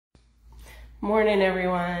Morning,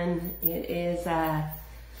 everyone. It is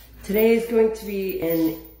today is going to be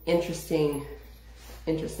an interesting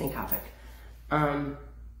topic. I'm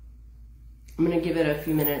going to give it a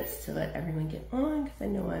few minutes to let everyone get on because I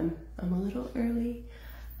know I'm a little early,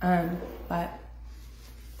 but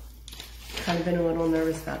kind of been a little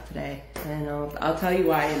nervous about today, and I'll tell you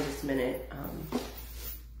why in just a minute.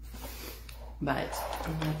 But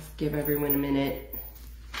let's give everyone a minute.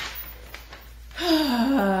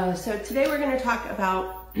 So today we're going to talk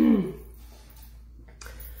about, we're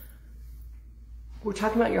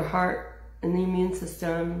talking about your heart and the immune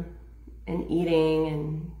system and eating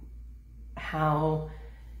and how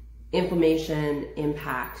inflammation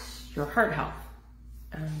impacts your heart health.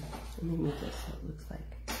 Let me move this so it looks like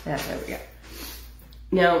that. There we go.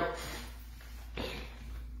 Now,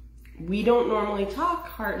 we don't normally talk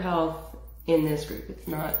heart health in this group. It's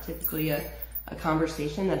not typically a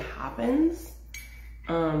conversation that happens.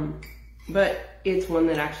 But it's one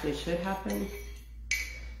that actually should happen.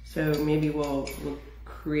 So maybe we'll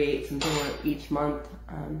create something where each month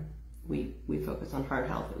we focus on heart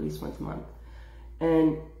health at least once a month.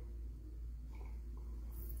 And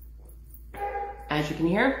as you can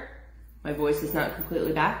hear, my voice is not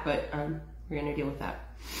completely back, but we're gonna deal with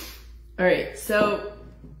that. All right, so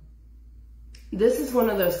this is one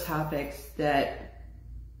of those topics that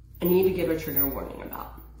I need to give a trigger warning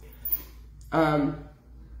about.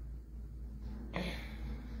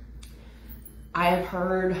 I have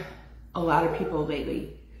heard a lot of people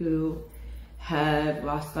lately who have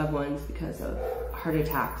lost loved ones because of heart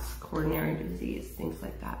attacks, coronary disease, things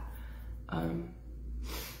like that.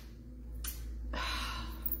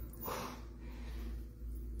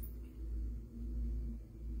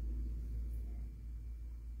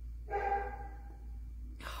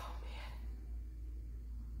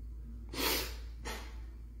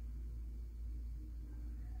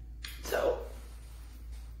 So,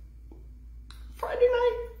 Friday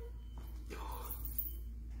night,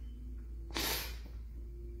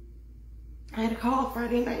 I had a call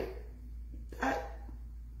Friday night that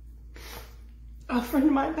a friend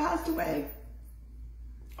of mine passed away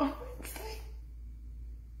on Wednesday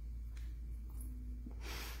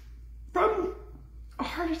from a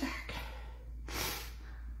heart attack.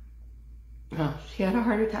 Oh, she had a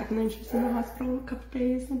heart attack and then she was in the hospital a couple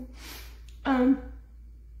days, and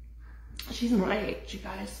she's my age, you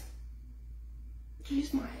guys.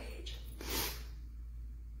 She's my age.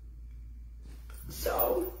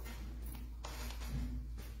 So,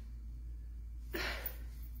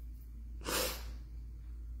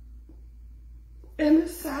 and the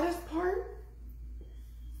saddest part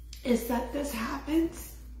is that this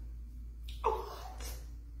happens a lot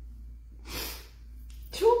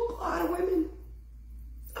to a lot of women.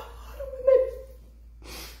 A lot of women.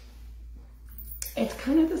 It's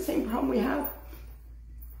kind of the same problem we have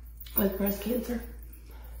with breast cancer.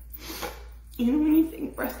 You know, when you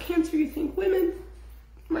think breast cancer, you think women,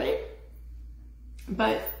 right?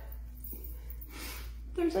 But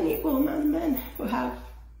there's an equal amount of men who have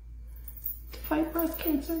to fight breast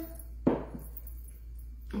cancer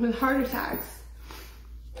with heart attacks.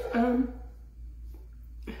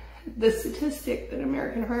 The statistic that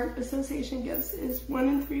American Heart Association gives is 1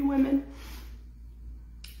 in 3 women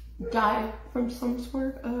die from some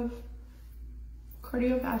sort of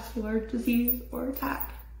cardiovascular disease or attack.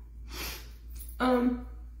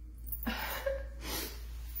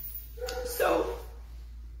 So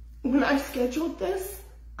when I scheduled this,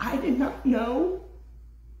 I did not know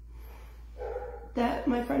that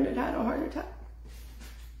my friend had had a heart attack.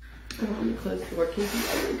 Oh, let me close the door.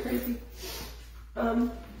 Casey's going crazy.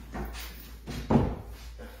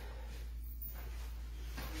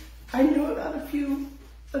 I knew about a few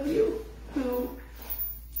of you who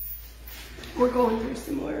were going through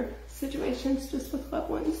similar situations just with loved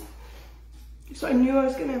ones. So I knew I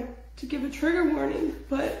was gonna to give a trigger warning,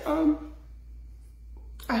 but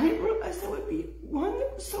I didn't realize that would be one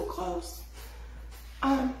that was so close.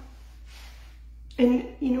 And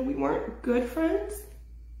you know, we weren't good friends.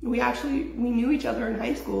 We knew each other in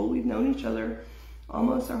high school. We've known each other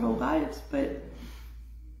almost our whole lives, but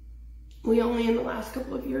we only in the last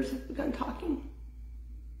couple of years have begun talking.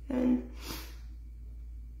 And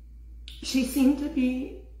she seemed to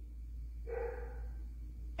be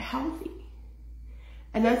healthy.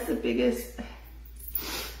 And that's the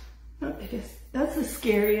that's the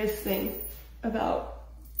scariest thing about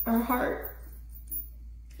our heart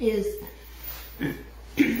is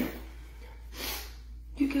you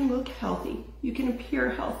can look healthy. You can appear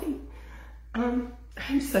healthy. I'm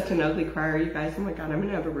such an ugly crier, you guys. Oh my God, I'm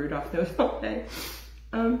gonna have a Rudolph nose all day.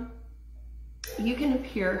 You can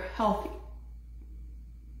appear healthy.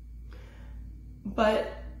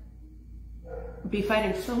 but be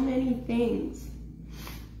fighting so many things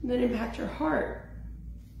that impact your heart.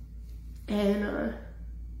 And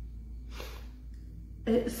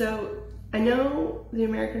so I know the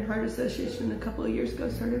American Heart Association a couple of years ago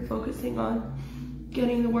started focusing on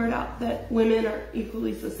getting the word out that women are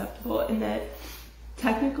equally susceptible, and that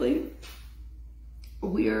technically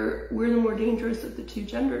we're the more dangerous of the two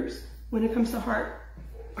genders when it comes to heart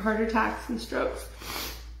attacks and strokes.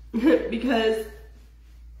 Because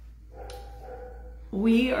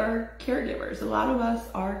we are caregivers. A lot of us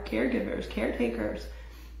are caregivers, caretakers.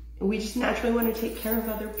 We just naturally want to take care of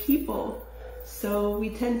other people. So we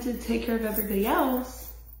tend to take care of everybody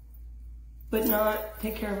else, but not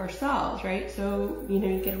take care of ourselves, right? So, you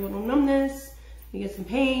get a little numbness, you get some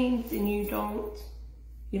pains, and you don't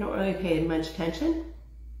really pay much attention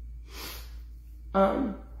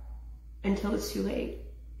until it's too late.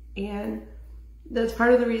 And that's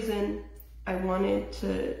part of the reason I wanted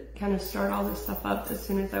to kind of start all this stuff up as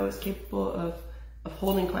soon as I was capable of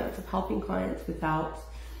holding clients, of helping clients without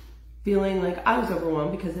feeling like I was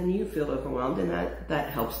overwhelmed, because then you feel overwhelmed, and that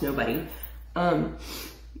helps nobody.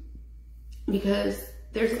 Because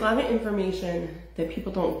there's a lot of information that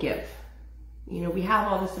people don't give. We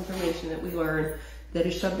have all this information that we learn that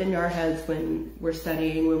is shoved into our heads when we're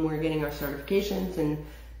studying, when we're getting our certifications and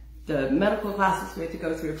the medical classes we have to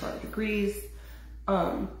go through for our degrees.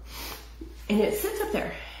 And it sits up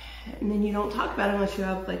there, and then you don't talk about it unless you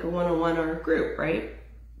have like a one-on-one or a group, right?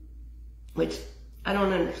 Which I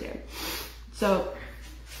don't understand. So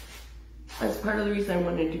that's part of the reason I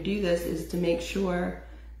wanted to do this, is to make sure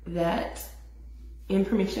that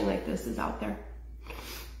information like this is out there.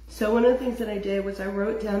 So one of the things that I did was I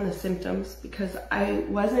wrote down the symptoms, because I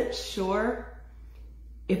wasn't sure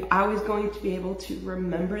if I was going to be able to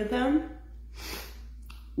remember them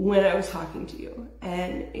when I was talking to you.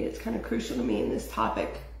 And it's kind of crucial to me in this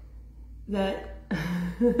topic that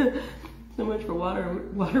so much for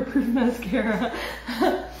waterproof mascara.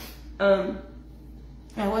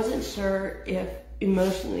 I wasn't sure if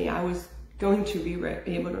emotionally I was going to be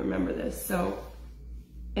able to remember this. So,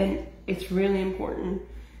 and it's really important,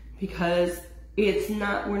 because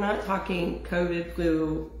we're not talking COVID,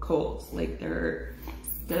 flu, colds, like they're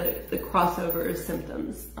the crossover of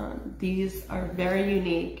symptoms. These are very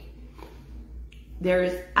unique. There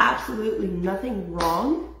is absolutely nothing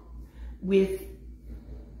wrong with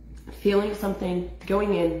feeling something,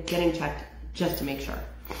 going in, getting checked just to make sure.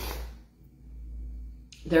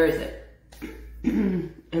 There isn't.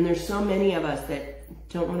 And there's so many of us that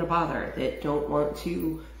don't want to bother, that don't want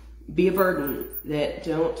to be a burden, that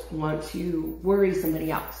don't want to worry somebody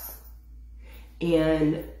else.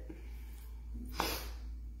 And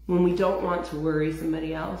when we don't want to worry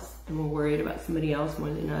somebody else, and we're worried about somebody else more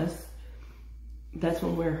than us, that's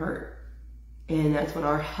when we're hurt. And that's when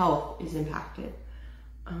our health is impacted.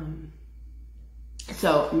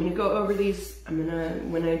 So I'm going to go over these. When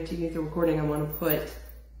I do the recording, I want to put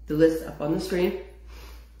the list up on the screen.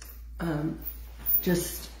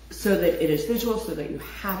 Just so that it is visual, so that you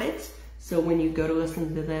have it. So when you go to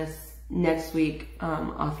listen to this next week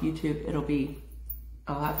off YouTube,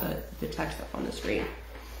 I'll have the text up on the screen.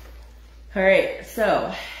 All right,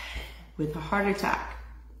 so with a heart attack,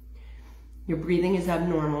 your breathing is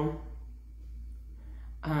abnormal.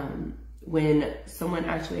 When someone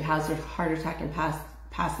actually has a heart attack and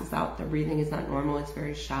passes out, their breathing is not normal. It's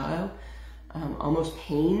very shallow, almost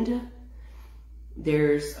pained.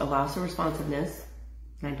 There's a loss of responsiveness,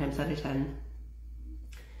 9 times out of 10.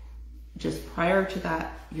 Just prior to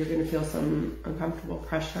that, you're going to feel some uncomfortable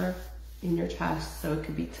pressure in your chest. So it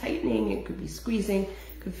could be tightening, it could be squeezing,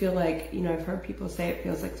 it could feel like, I've heard people say it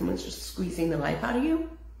feels like someone's just squeezing the life out of you,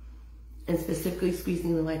 and specifically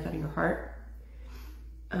squeezing the life out of your heart.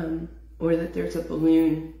 Or that there's a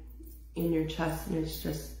balloon in your chest and it's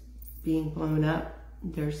just being blown up.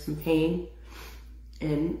 There's some pain,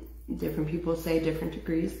 and different people say different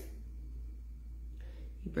degrees.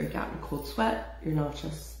 You break out in a cold sweat, you're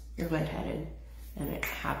nauseous, you're lightheaded, and it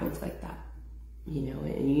happens like that,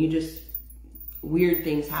 and weird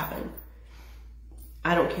things happen.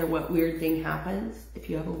 I don't care what weird thing happens. If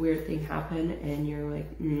you have a weird thing happen and you're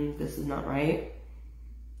like, this is not right,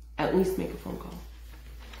 at least make a phone call.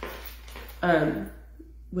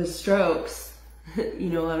 With strokes, a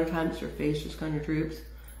lot of times your face just kind of droops,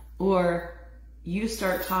 or you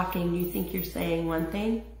start talking, you think you're saying one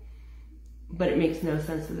thing, but it makes no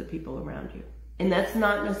sense to the people around you. And that's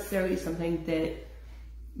not necessarily something that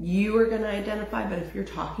you are going to identify, but if you're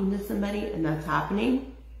talking to somebody and that's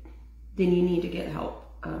happening, then you need to get help.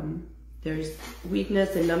 There's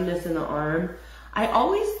weakness and numbness in the arm. I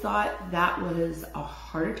always thought that was a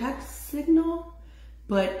heart attack signal,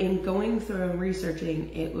 But in going through and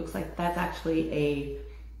researching, it looks like that's actually a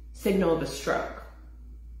signal of a stroke,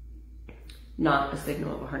 not a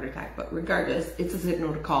signal of a heart attack. But regardless, it's a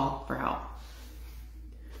signal to call for help.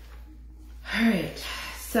 All right,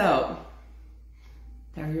 so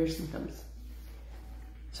there are your symptoms.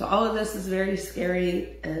 So all of this is very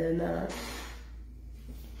scary, and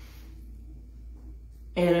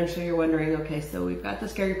I'm sure you're wondering, okay, so we've got the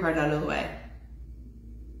scary part out of the way.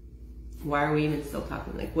 Why are we even still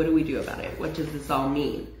talking? Like, what do we do about it? What does this all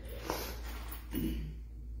mean?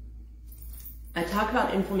 I talk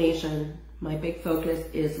about inflammation. My big focus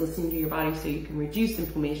is listening to your body so you can reduce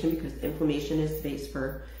inflammation, because inflammation is the base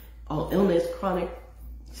for all illness, chronic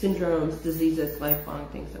syndromes, diseases, lifelong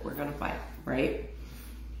things that we're going to fight, right?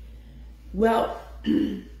 Well,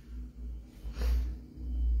 in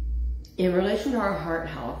relation to our heart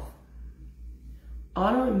health,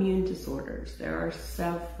 autoimmune disorders, there are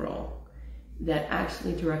several that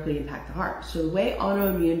actually directly impact the heart. So the way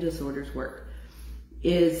autoimmune disorders work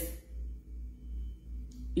is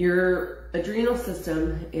your adrenal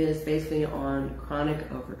system is basically on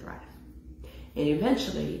chronic overdrive, and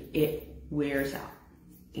eventually it wears out.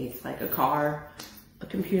 It's like a car, a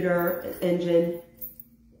computer, an engine,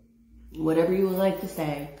 whatever you would like to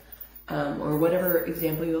say, or whatever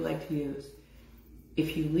example you would like to use.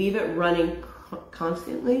 If you leave it running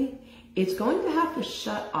constantly, it's going to have to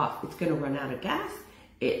shut off. It's going to run out of gas.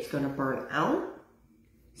 It's going to burn out.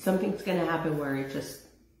 Something's going to happen where it just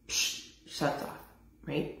shuts off,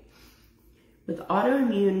 right? With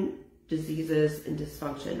autoimmune diseases and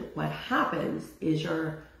dysfunction, what happens is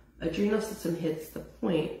your adrenal system hits the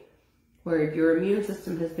point where your immune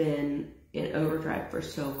system has been in overdrive for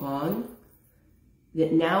so long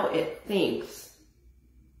that now it thinks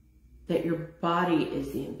that your body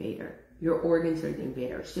is the invader. Your organs are the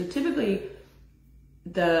invader. So typically,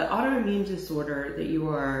 the autoimmune disorder that you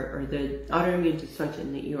are, or the autoimmune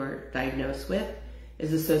dysfunction that you are diagnosed with,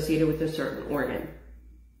 is associated with a certain organ.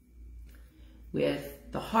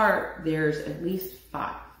 With the heart, there's at least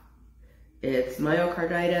 5. It's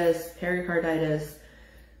myocarditis, pericarditis.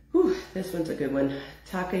 Whew, this one's a good one.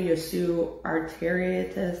 Takayasu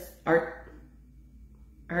arteritis,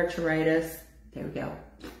 arteritis. There we go.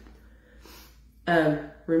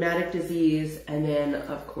 Rheumatic disease, and then,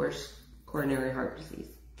 of course, coronary heart disease.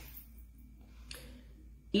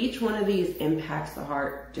 Each one of these impacts the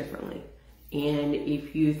heart differently. And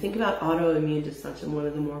if you think about autoimmune dysfunction, one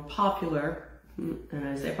of the more popular, and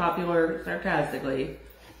I say popular sarcastically,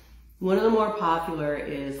 one of the more popular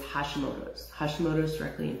is Hashimoto's. Hashimoto's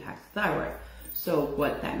directly impacts the thyroid. So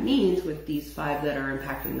what that means with these 5 that are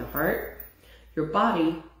impacting the heart, your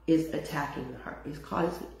body is attacking the heart. It's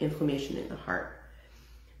causing inflammation in the heart.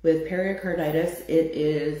 With pericarditis, it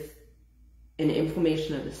is an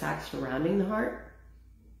inflammation of the sac surrounding the heart.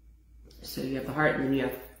 So you have the heart, and then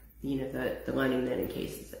you have, the lining that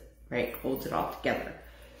encases it, right? Holds it all together.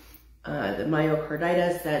 The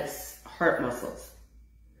myocarditis, that's heart muscles.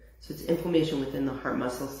 So it's inflammation within the heart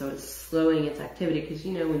muscles, so it's slowing its activity. Because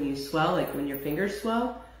when you swell, like when your fingers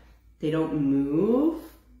swell, they don't move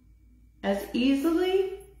as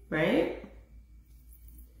easily, right?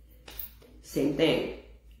 Same thing.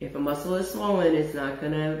 If a muscle is swollen, it's not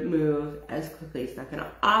going to move as quickly. It's not going to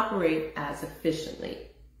operate as efficiently.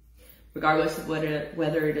 Regardless of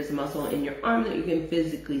whether it is a muscle in your arm that you can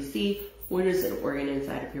physically see, or just an organ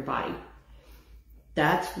inside of your body.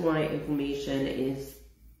 That's why inflammation is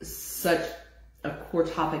such a core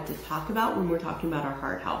topic to talk about when we're talking about our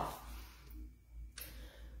heart health.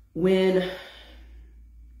 When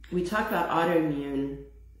we talk about autoimmune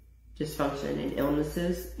dysfunction and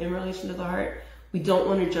illnesses in relation to the heart, we don't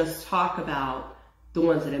want to just talk about the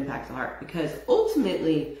ones that impact the heart, because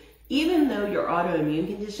ultimately, even though your autoimmune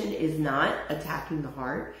condition is not attacking the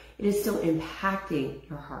heart, it is still impacting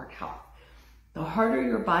your heart health. The harder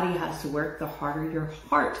your body has to work, the harder your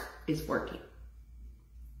heart is working.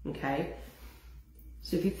 Okay?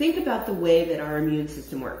 So if you think about the way that our immune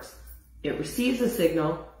system works, it receives a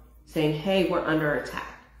signal saying, hey, we're under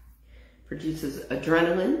attack. Produces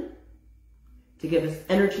adrenaline to give us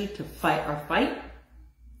energy to fight or flight,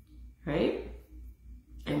 right?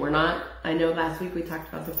 And we're not, I know last week we talked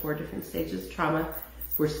about the 4 different stages of trauma.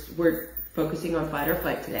 We're focusing on fight or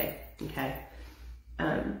flight today, okay?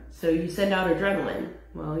 So you send out adrenaline.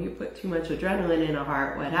 Well, you put too much adrenaline in a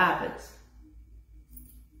heart, what happens?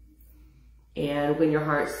 And when your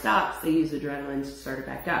heart stops, they use adrenaline to start it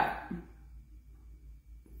back up.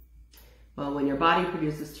 Well, when your body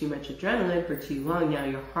produces too much adrenaline for too long, now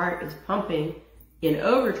your heart is pumping in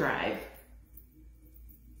overdrive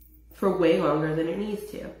for way longer than it needs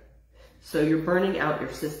to. So you're burning out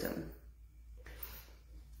your system.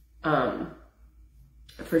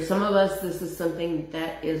 For some of us, this is something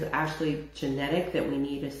that is actually genetic, that we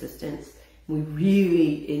need assistance. We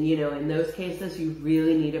really, and in those cases, you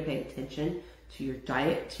really need to pay attention to your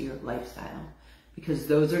diet, to your lifestyle, because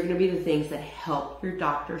those are going to be the things that help your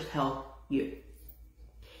doctors help you.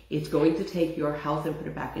 It's going to take your health and put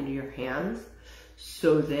it back into your hands,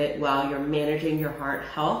 so that while you're managing your heart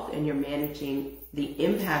health and you're managing the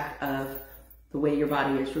impact of the way your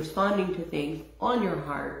body is responding to things on your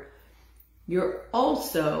heart, you're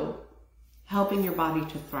also helping your body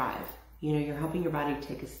to thrive. You're helping your body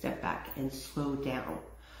take a step back and slow down.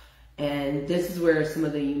 And this is where some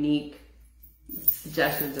of the unique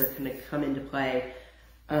suggestions are going to come into play.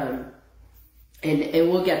 And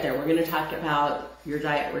we'll get there. We're going to talk about your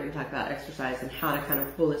diet. We're going to talk about exercise and how to kind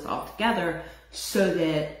of pull this all together, so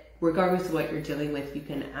that regardless of what you're dealing with, you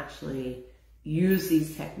can actually use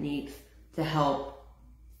these techniques to help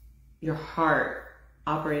your heart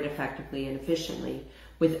operate effectively and efficiently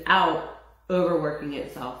without overworking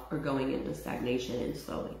itself or going into stagnation and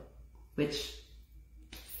slowing, which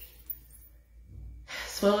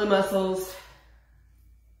swollen muscles,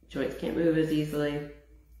 joints can't move as easily.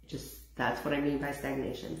 That's what I mean by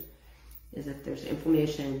stagnation, is if there's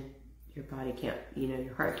inflammation, your body can't,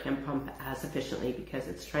 your heart can't pump as efficiently because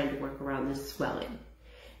it's trying to work around this swelling,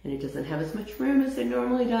 and it doesn't have as much room as it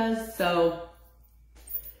normally does. So,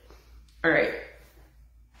 all right.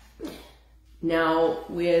 Now,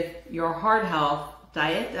 with your heart health,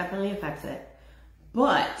 diet definitely affects it,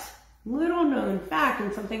 but little known fact,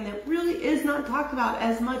 and something that really is not talked about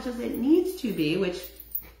as much as it needs to be, which,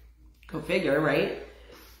 go figure, right?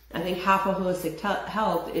 I think half of holistic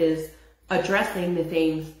health is addressing the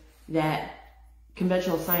things that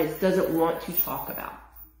conventional science doesn't want to talk about.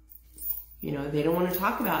 They don't want to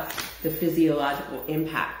talk about the physiological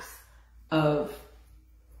impacts of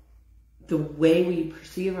the way we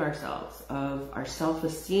perceive ourselves, of our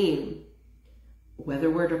self-esteem, whether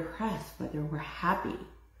we're depressed, whether we're happy,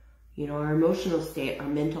 our emotional state, our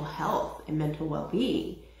mental health and mental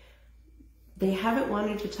well-being. They haven't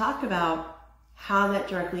wanted to talk about how that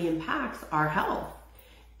directly impacts our health.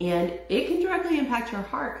 And it can directly impact your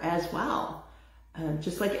heart as well,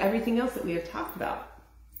 just like everything else that we have talked about.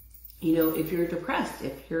 If you're depressed,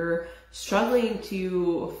 if you're struggling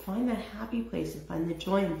to find that happy place and find the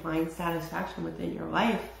joy and find satisfaction within your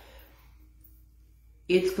life,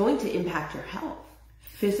 it's going to impact your health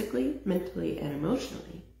physically, mentally, and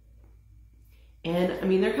emotionally.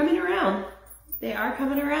 And they're coming around. They are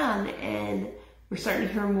coming around, and we're starting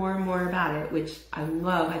to hear more and more about it, which I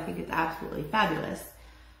love. I think it's absolutely fabulous.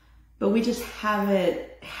 But we just haven't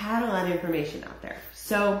had a lot of information out there.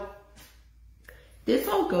 So this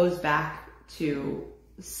all goes back to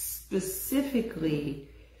specifically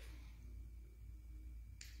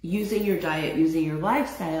using your diet, using your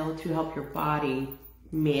lifestyle to help your body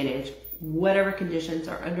manage whatever conditions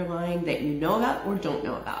are underlying that you know about or don't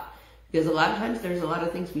know about. Because a lot of times there's a lot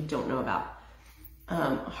of things we don't know about.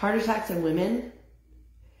 Heart attacks in women,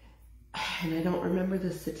 and I don't remember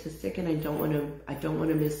the statistic, and I don't want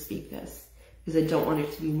to misspeak this because I don't want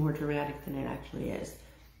it to be more dramatic than it actually is.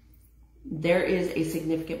 There is a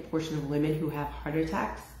significant portion of women who have heart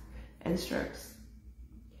attacks and strokes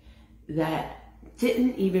that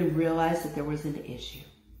didn't even realize that there was an issue.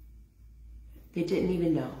 They didn't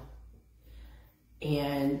even know.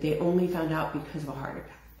 And they only found out because of a heart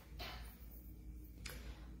attack.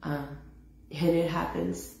 And it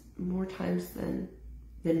happens more times than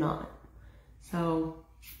not. So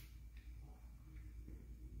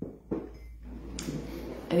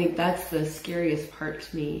I think that's the scariest part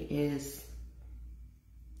to me, is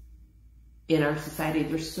in our society,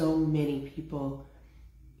 there's so many people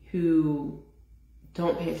who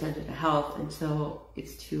don't pay attention to health until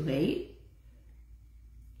it's too late.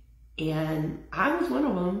 And I was one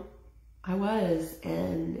of them. I was.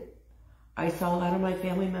 And I saw a lot of my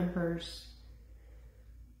family members,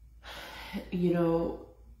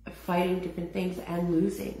 fighting different things and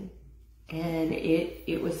losing. And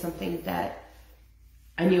it was something that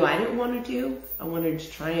I knew I didn't want to do. I wanted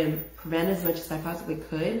to try and prevent as much as I possibly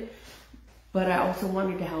could. But I also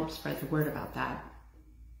wanted to help spread the word about that.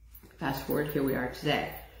 Fast forward, here we are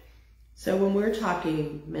today. So when we're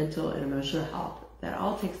talking mental and emotional health, that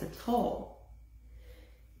all takes a toll.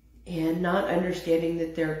 And not understanding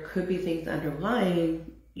that there could be things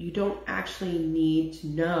underlying, you don't actually need to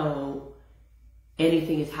know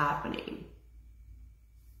anything is happening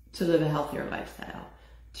to live a healthier lifestyle,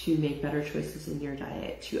 to make better choices in your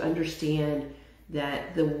diet, to understand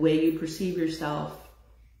that the way you perceive yourself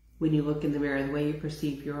when you look in the mirror, the way you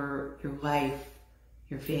perceive your life,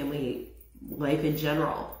 your family, life in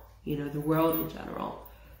general, the world in general,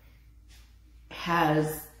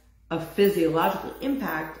 has a physiological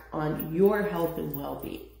impact on your health and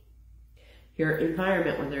well-being. Your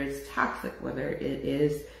environment, whether it's toxic, whether it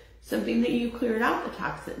is something that you cleared out the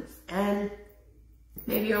toxins, and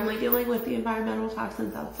maybe you're only dealing with the environmental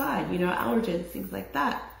toxins outside, allergens, things like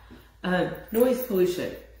that. Noise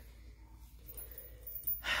pollution.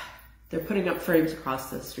 They're putting up frames across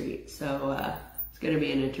the street, so it's going to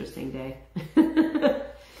be an interesting day.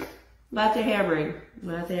 Lots of hammering.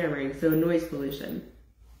 So noise pollution.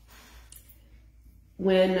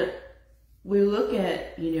 When we look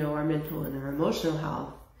at, our mental and our emotional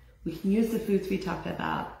health, we can use the foods we talked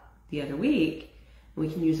about the other week. We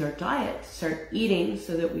can use our diet to start eating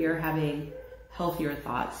so that we are having healthier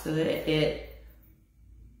thoughts, so that it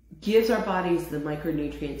gives our bodies the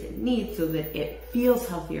micronutrients it needs, so that it feels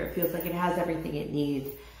healthier. It feels like it has everything it needs,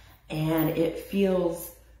 and it feels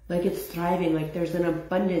like it's thriving, like there's an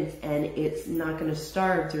abundance, and it's not going to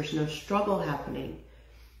starve. There's no struggle happening.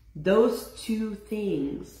 Those two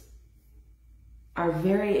things are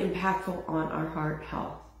very impactful on our heart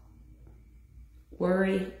health.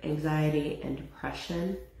 Worry, anxiety, and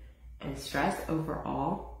depression and stress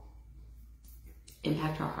overall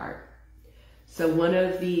impact our heart. So one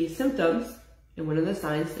of the symptoms and one of the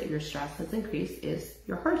signs that your stress has increased is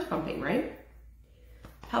your heart's pumping, right?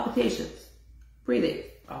 Palpitations, breathing,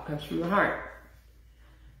 all comes from the heart.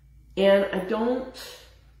 And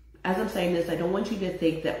as I'm saying this, I don't want you to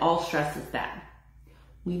think that all stress is bad.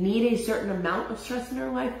 We need a certain amount of stress in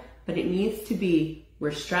our life, but it needs to be,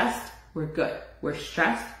 we're stressed, we're good. We're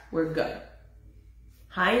stressed, we're good.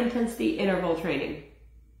 High intensity interval training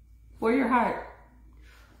for your heart.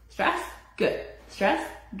 Stress, good. Stress,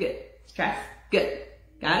 good. Stress, good.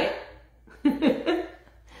 Got it?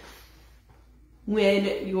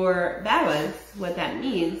 When you're balanced, what that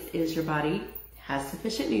means is your body has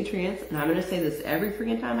sufficient nutrients, and I'm going to say this every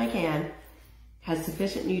freaking time I can, has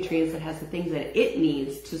sufficient nutrients, that has the things that it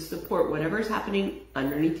needs to support whatever's happening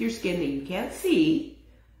underneath your skin that you can't see,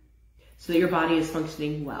 so that your body is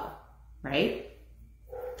functioning well, right?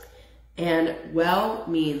 And well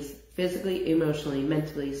means physically, emotionally,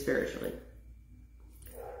 mentally, spiritually.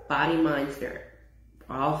 Body, mind, spirit.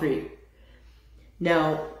 All three.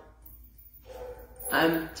 Now,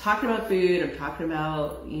 I'm talking about food, I'm talking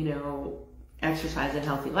about, exercise and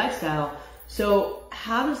healthy lifestyle. So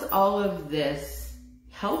how does all of this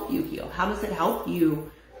help you heal? How does it help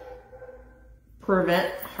you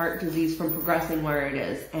prevent heart disease from progressing where it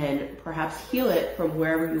is, and perhaps heal it from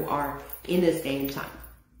wherever you are in this day and time?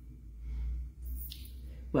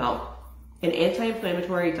 Well, an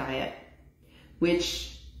anti-inflammatory diet,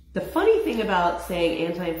 which the funny thing about saying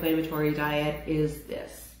anti-inflammatory diet is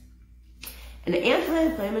this. An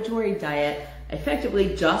anti-inflammatory diet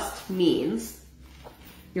effectively just means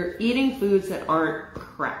you're eating foods that aren't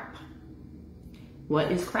crap.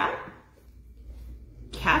 What is crap?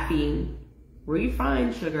 Caffeine,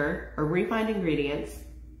 refined sugar, or refined ingredients.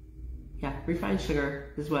 Yeah, refined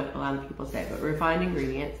sugar is what a lot of people say, but refined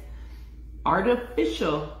ingredients,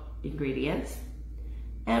 artificial ingredients,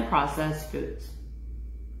 and processed foods.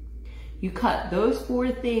 You cut those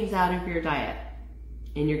 4 things out of your diet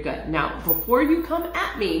and you're good. Now, before you come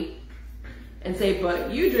at me and say,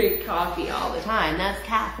 but you drink coffee all the time, that's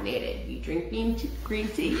caffeinated. You drink green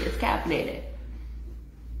tea, it's caffeinated.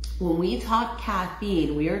 When we talk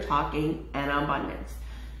caffeine, we are talking an abundance.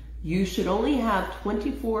 You should only have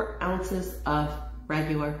 24 ounces of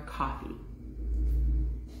regular coffee.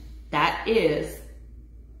 That is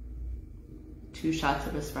 2 shots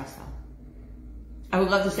of espresso. I would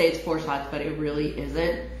love to say it's 4 shots, but it really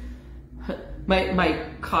isn't. My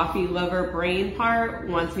coffee lover brain part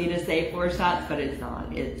wants me to say 4 shots, but it's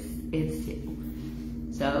not. It's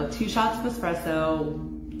 2. So 2 shots of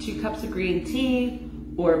espresso, 2 cups of green tea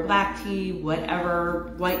or black tea,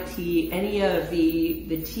 whatever, white tea, any of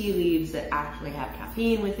the tea leaves that actually have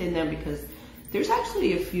caffeine within them, because there's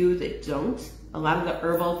actually a few that don't. A lot of the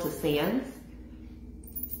herbal tisanes,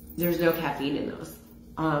 there's no caffeine in those.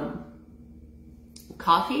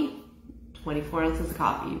 Coffee, 24 ounces of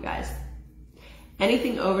coffee, you guys.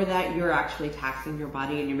 Anything over that, you're actually taxing your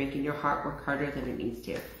body and you're making your heart work harder than it needs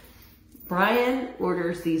to. Brian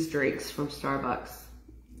orders these drinks from Starbucks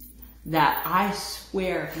that I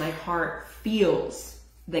swear my heart feels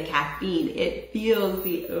the caffeine. It feels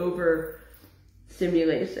the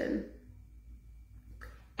overstimulation.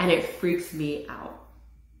 And it freaks me out.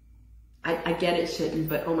 I get it shouldn't,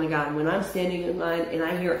 but oh my God, when I'm standing in line and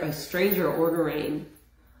I hear a stranger ordering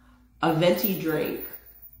a venti drink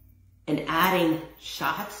and adding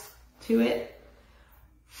shots to it,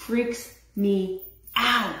 freaks me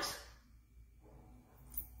out.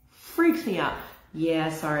 Freaks me out.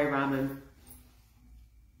 Yeah, sorry, ramen.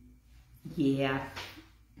 Yeah.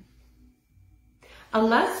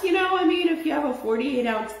 Unless, you know, I mean, if you have a 48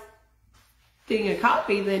 ounce thing of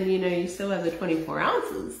coffee, then, you know, you still have the 24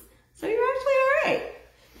 ounces. So you're actually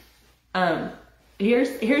all right.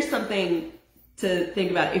 Here's something to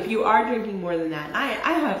think about. If you are drinking more than that,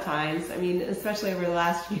 I have times, I mean, especially over the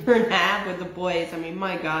last year and a half with the boys, I mean,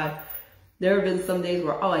 my God, there have been some days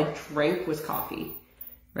where all I drank was coffee,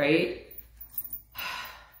 right?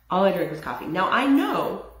 All I drank was coffee. Now I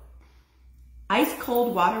know ice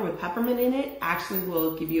cold water with peppermint in it actually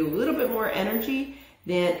will give you a little bit more energy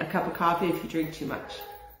than a cup of coffee if you drink too much.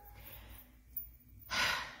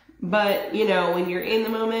 But, you know, when you're in the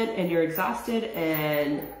moment and you're exhausted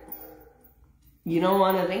and you don't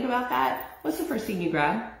want to think about that, what's the first thing you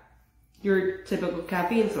grab? Your typical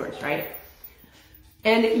caffeine source, right?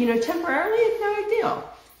 And, you know, temporarily it's no big deal.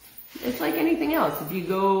 It's like anything else. If you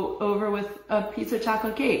go over with a piece of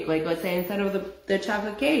chocolate cake, like let's say instead of the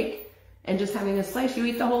chocolate cake and just having a slice, you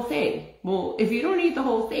eat the whole thing. Well, if you don't eat the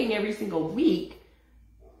whole thing every single week,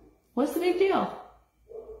 what's the big deal?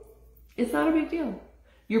 It's not a big deal.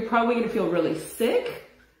 You're probably going to feel really sick,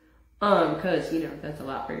 because, you know, that's a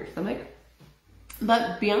lot for your stomach.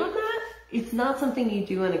 But beyond that, it's not something you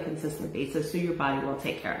do on a consistent basis, so your body will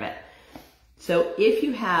take care of it. So if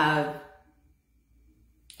you have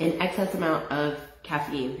an excess amount of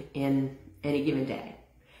caffeine in any given day,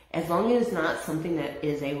 as long as it's not something that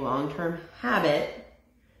is a long-term habit,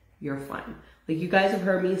 you're fine. Like you guys have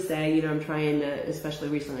heard me say, you know, I'm trying to, especially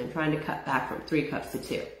recently, I'm trying to cut back from 3 cups to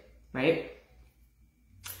 2, right?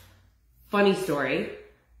 Funny story.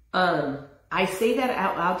 I say that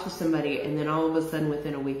out loud to somebody and then all of a sudden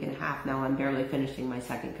within a week and a half, now I'm barely finishing my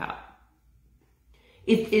 2nd cup.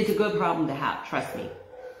 It's a good problem to have, trust me.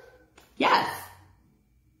 Yes,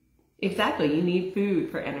 exactly. You need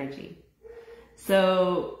food for energy.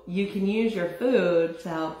 So you can use your food to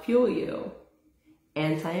help fuel you.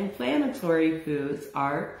 Anti-inflammatory foods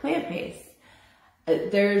are plant-based.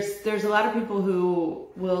 There's a lot of people who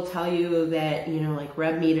will tell you that, you know, like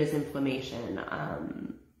red meat is inflammation,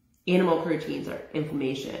 animal proteins are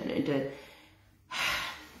inflammation, and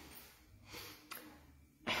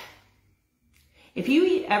if you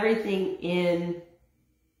eat everything in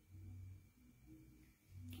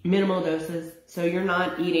minimal doses, so you're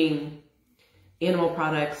not eating animal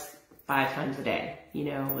products 5 times a day, you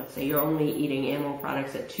know, let's say you're only eating animal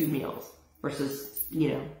products at 2 meals versus, you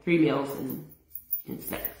know, 3 meals and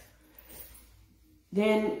snacks,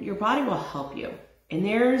 then your body will help you. And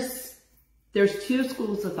there's 2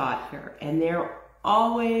 schools of thought here, and they're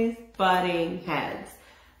always butting heads.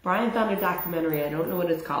 Brian found a documentary, I don't know what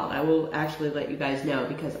it's called. I will actually let you guys know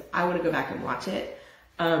because I want to go back and watch it.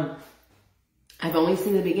 I've only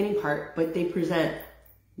seen the beginning part, but they present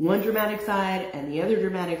one dramatic side and the other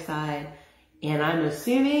dramatic side, and I'm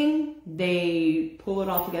assuming they pull it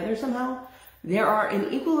all together somehow. There are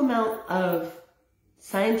an equal amount of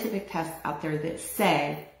scientific tests out there that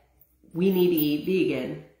say we need to eat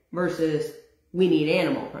vegan versus we need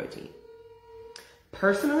animal protein.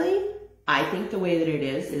 Personally, I think the way that it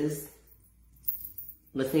is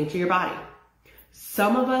listening to your body.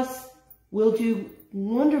 Some of us will do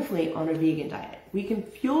wonderfully on a vegan diet. We can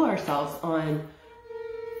fuel ourselves on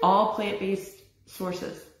all plant-based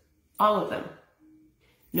sources, all of them.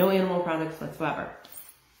 No animal products whatsoever.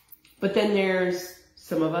 But then there's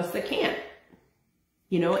some of us that can't.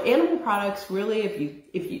 You know, animal products really,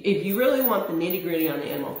 if you really want the nitty-gritty on the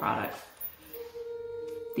animal products,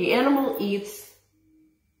 the animal eats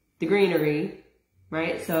the greenery,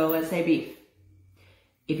 right? So let's say beef.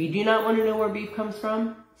 If you do not want to know where beef comes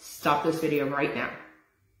from, stop this video right now.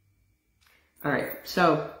 All right,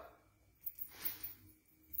 so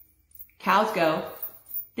cows go,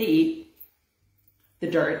 they eat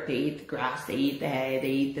the dirt, they eat the grass, they eat the hay,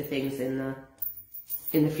 they eat the things in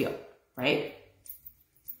the field, right?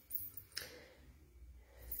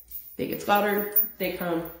 They get slaughtered, they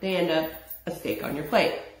come, they end up a steak on your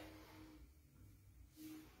plate.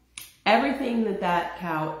 Everything that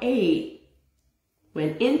cow ate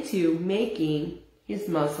went into making his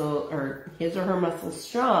muscle or his or her muscles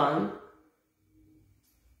strong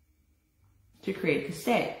to create the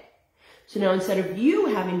steak. So now instead of you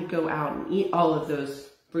having to go out and eat all of those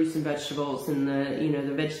fruits and vegetables and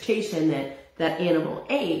the vegetation that animal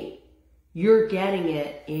ate, you're getting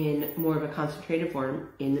it in more of a concentrated form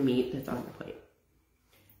in the meat that's on your plate.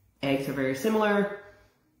 Eggs are very similar.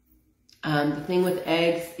 The thing with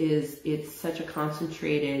eggs is it's such a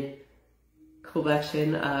concentrated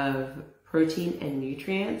collection of protein and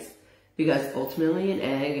nutrients because ultimately an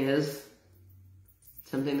egg is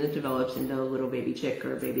something that develops into a little baby chick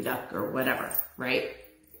or a baby duck or whatever, right?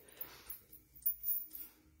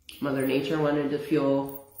 Mother Nature wanted to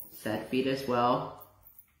fuel said fetus well.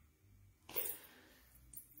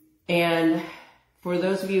 And for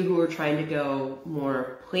those of you who are trying to go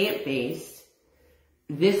more plant-based,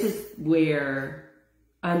 this is where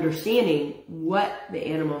understanding what the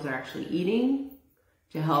animals are actually eating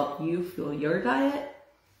to help you fuel your diet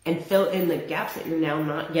and fill in the gaps that you're now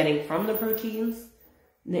not getting from the proteins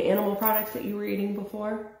and the animal products that you were eating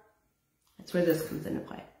before. That's where this comes into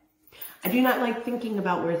play. I do not like thinking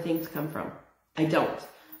about where things come from. I don't.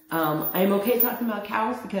 I'm okay talking about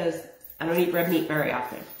cows because I don't eat red meat very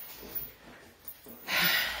often.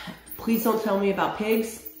 Please don't tell me about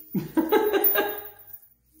pigs.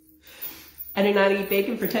 I did not eat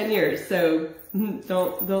bacon for 10 years, so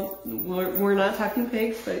we're not talking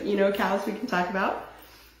pigs, but you know, cows we can talk about.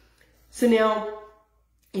 So now,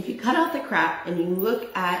 if you cut out the crap and you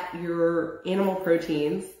look at your animal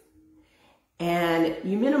proteins and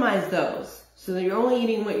you minimize those so that you're only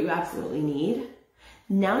eating what you absolutely need,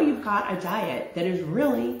 now you've got a diet that is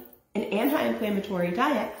really an anti-inflammatory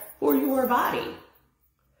diet for your body.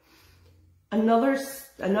 Another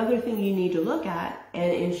thing you need to look at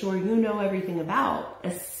and ensure you know everything about,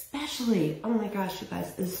 especially, oh my gosh, you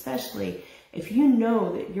guys, especially if you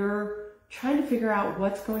know that you're trying to figure out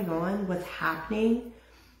what's going on, what's happening,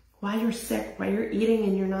 why you're sick, why you're eating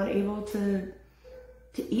and you're not able to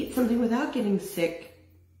eat something without getting sick.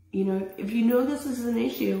 You know, if you know this is an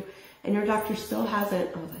issue and your doctor still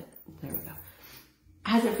hasn't, there we go,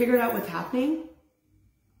 hasn't figured out what's happening,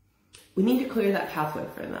 we need to clear that pathway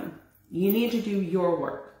for them. You need to do your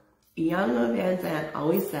work. Iyanla Vanzant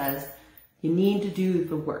always says, you need to do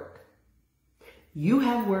the work. You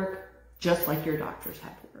have work just like your doctors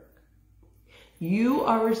have work. You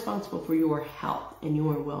are responsible for your health and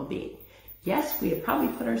your well-being. Yes, we have probably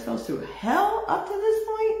put ourselves through hell up to this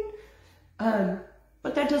point,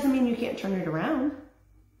 but that doesn't mean you can't turn it around.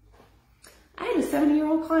 I had a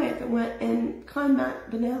 70-year-old client that went and climbed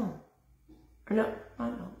Mount Bonnell. Or no, not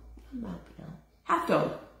Mount Bonnell. Half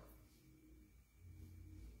Dome.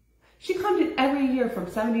 She climbed it every year from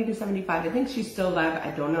 70 to 75. I think she's still alive. I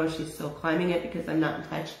don't know if she's still climbing it because I'm not in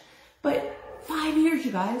touch. But 5 years,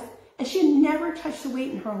 you guys. And she had never touched a weight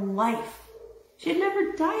in her life. She had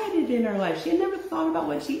never dieted in her life. She had never thought about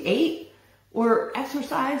what she ate or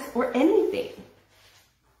exercised or anything.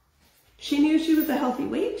 She knew she was a healthy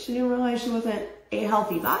weight. She didn't realize she wasn't a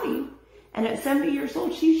healthy body. And at 70 years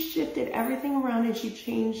old, she shifted everything around and she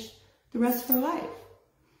changed the rest of her life.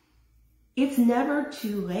 It's never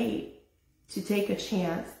too late to take a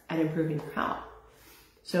chance at improving your health.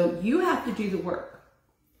 So you have to do the work,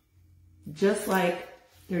 just like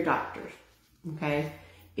your doctors, okay?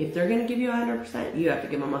 If they're gonna give you 100%, you have to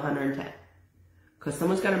give them 110. Because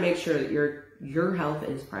someone's gotta make sure that your health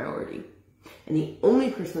is priority. And the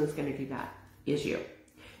only person that's gonna do that is you.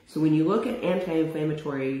 So when you look at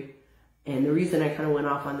anti-inflammatory, and the reason I kind of went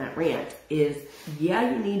off on that rant is,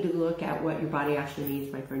 yeah, you need to look at what your body actually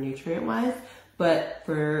needs micronutrient-wise, but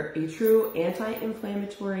for a true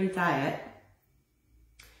anti-inflammatory diet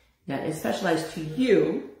that is specialized to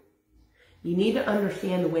you, you need to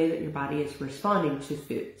understand the way that your body is responding to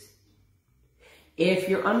foods. If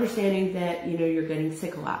you're understanding that, you know, you're getting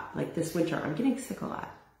sick a lot, like this winter, I'm getting sick a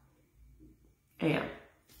lot. I am.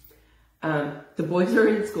 The boys are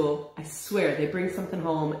in school. I swear, they bring something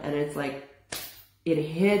home and it's like, it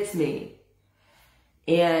hits me.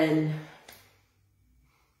 And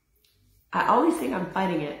I always think I'm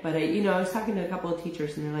fighting it, but I was talking to a couple of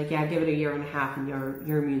teachers and they're like, yeah, give it a year and a half and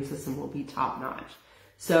your immune system will be top notch.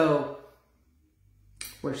 So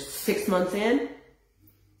we're 6 months in.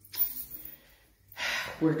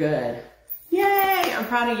 We're good. Yay! I'm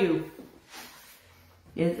proud of you.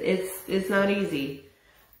 It's not easy.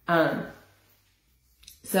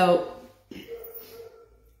 So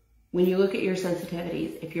when you look at your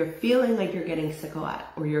sensitivities, if you're feeling like you're getting sick a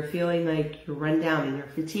lot, or you're feeling like you're run down and you're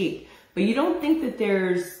fatigued, but you don't think that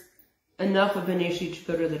there's enough of an issue to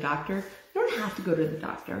go to the doctor, you don't have to go to the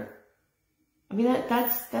doctor. I mean,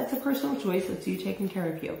 that's a personal choice. That's you taking care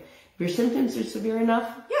of you. If your symptoms are severe enough,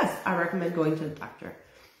 yes, I recommend going to the doctor.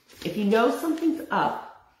 If you know something's up,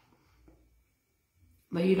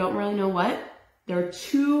 but you don't really know what, there are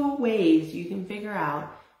 2 ways you can figure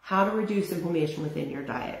out how to reduce inflammation within your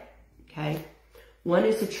diet, okay? One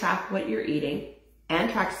is to track what you're eating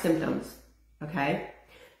and track symptoms, okay?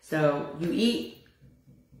 So you eat,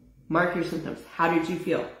 mark your symptoms. How did you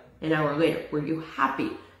feel an hour later? Were you happy?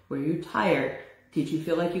 Were you tired? Did you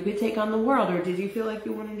feel like you could take on the world, or did you feel like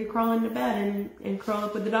you wanted to crawl into bed and curl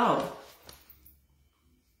up with the dog?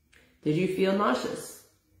 Did you feel nauseous?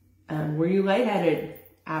 Were you lightheaded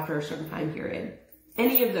after a certain time period?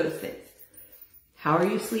 Any of those things. How are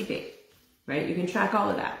you sleeping, right? You can track all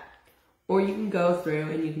of that. Or you can go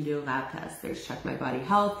through and you can do a lab test. There's Check My Body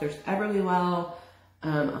Health, there's Everlywell.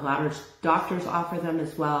 A lot of doctors offer them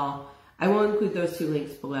as well. I will include those 2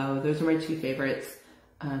 links below. Those are my 2 favorites.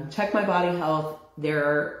 Check My Body Health,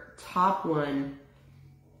 their top one,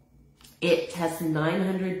 it tests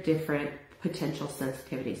 900 different potential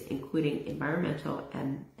sensitivities, including environmental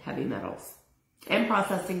and heavy metals and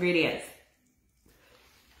processed ingredients.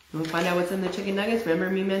 You want to find out what's in the chicken nuggets? Remember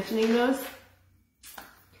me mentioning those?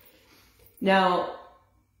 Now,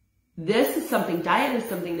 this is something, diet is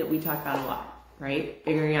something that we talk about a lot, right?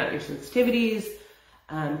 Figuring out your sensitivities,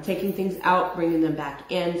 taking things out, bringing them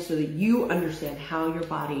back in so that you understand how your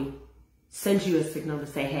body sends you a signal to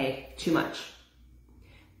say, hey, too much.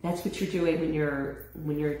 That's what you're doing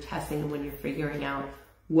when you're testing and when you're figuring out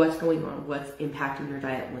what's going on, what's impacting your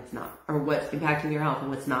diet and what's not, or what's impacting your health and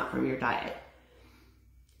what's not from your diet.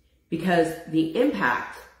 Because the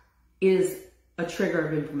impact is a trigger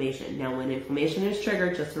of inflammation. Now, when inflammation is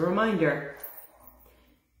triggered, just a reminder,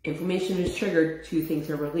 inflammation is triggered, 2 things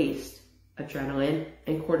are released, adrenaline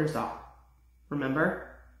and cortisol.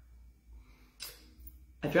 Remember?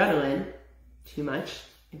 Adrenaline, too much,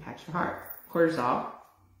 impacts your heart. Cortisol,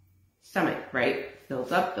 stomach, right?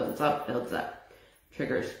 Builds up, builds up, builds up.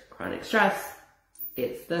 Triggers chronic stress.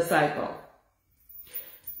 It's the cycle.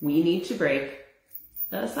 We need to break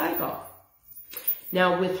the cycle.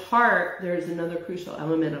 Now with heart, there's another crucial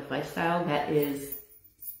element of lifestyle that is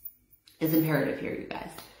imperative here, you guys.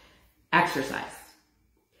 Exercise.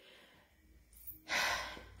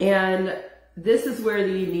 And this is where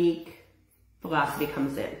the unique velocity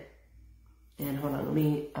comes in. And hold on,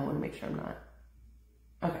 I want to make sure I'm not.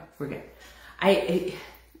 Okay, we're good. I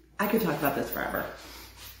could talk about this forever.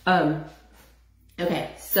 Okay,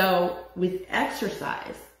 so with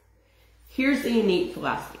exercise, here's the unique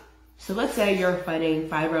philosophy. So let's say you're fighting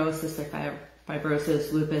fibrosis or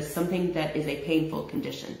fibrosis, lupus, something that is a painful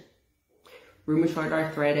condition. Rheumatoid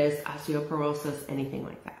arthritis, osteoporosis, anything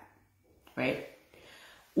like that, right?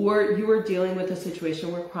 Or you are dealing with a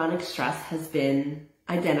situation where chronic stress has been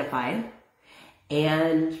identified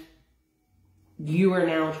and you are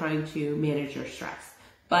now trying to manage your stress,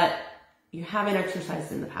 but you haven't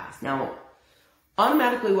exercised in the past. Now,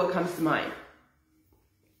 automatically what comes to mind?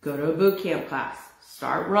 Go to a boot camp class,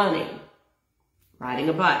 start running, riding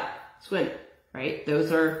a bike, swim, right?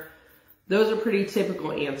 Those are pretty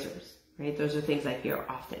typical answers, right? Those are things I hear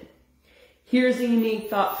often. Here's a unique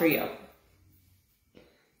thought for you.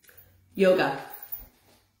 Yoga,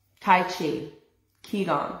 Tai Chi,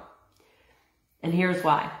 Qigong. And here's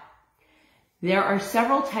why. There are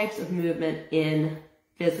several types of movement in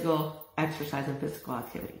physical exercise and physical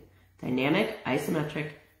activity. Dynamic, isometric,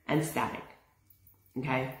 and static.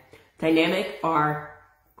 Okay? Dynamic are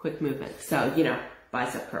quick movements. So,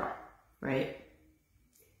 bicep curl, right?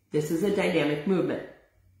 This is a dynamic movement.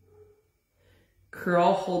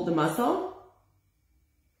 Curl, hold the muscle.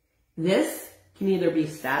 This can either be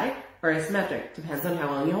static or isometric, depends on how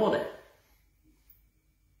long you hold it.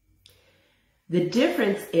 The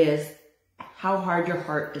difference is how hard your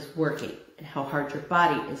heart is working and how hard your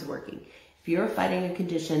body is working. If you're fighting a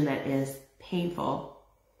condition that is painful,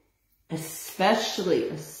 especially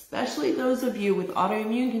those of you with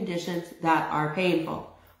autoimmune conditions that are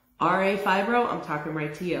painful. RA fibro, I'm talking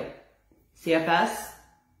right to you. CFS,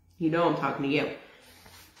 I'm talking to you.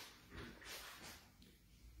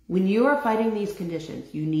 When you are fighting these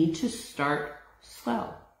conditions, you need to start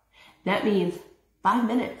slow. That means 5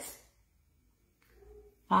 minutes.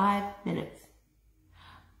 5 minutes.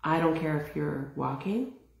 I don't care if you're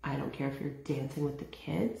walking. I don't care if you're dancing with the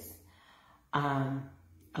kids.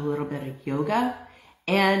 A little bit of yoga.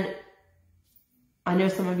 And I know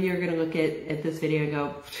some of you are going to look at this video and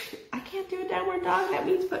go, I can't do a downward dog. That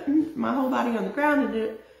means putting my whole body on the ground and do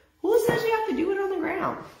it. Who says you have to do it on the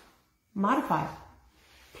ground? Modify.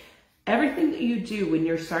 Everything that you do when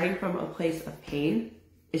you're starting from a place of pain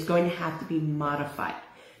is going to have to be modified.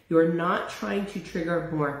 You're not trying to trigger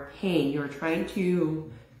more pain. You're trying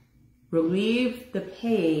to relieve the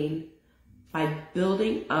pain by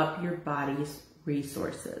building up your body's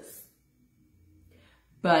resources.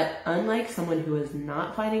 But unlike someone who is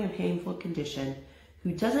not fighting a painful condition,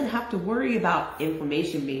 who doesn't have to worry about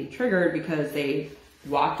inflammation being triggered because they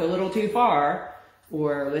walked a little too far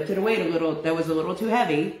or lifted a weight that was a little too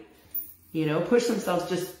heavy, push themselves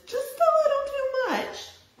just a little too much.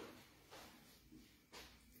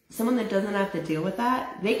 Someone that doesn't have to deal with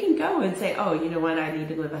that, they can go and say, oh, you know what, I need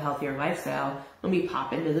to live a healthier lifestyle. Let me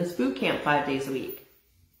pop into this boot camp 5 days a week.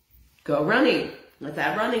 Go running. Let's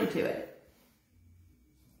add running to it.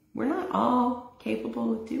 We're not all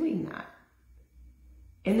capable of doing that.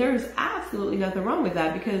 And there's absolutely nothing wrong with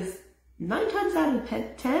that, because 9 times out of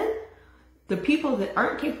 10, the people that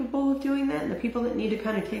aren't capable of doing that and the people that need to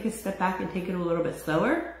kind of take a step back and take it a little bit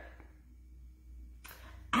slower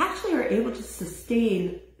actually are able to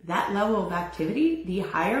sustain that level of activity, the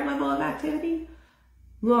higher level of activity,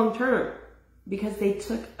 long term, because they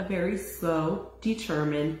took a very slow,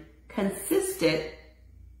 determined, consistent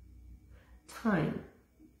time.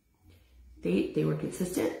 They were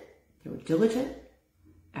consistent, they were diligent.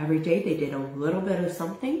 Every day they did a little bit of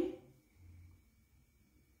something.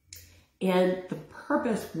 And the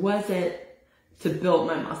purpose wasn't to build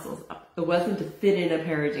my muscles up. It wasn't to fit in a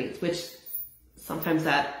pair of jeans, which sometimes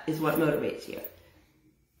that is what motivates you.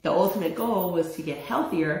 The ultimate goal was to get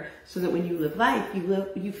healthier so that when you live life,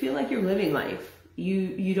 you feel like you're living life.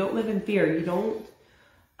 You don't live in fear. You don't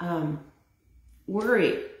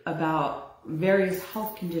worry about various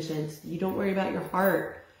health conditions. You don't worry about your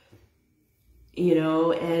heart, you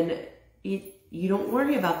know, and you don't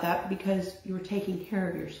worry about that because you're taking care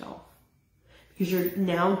of yourself. Because you're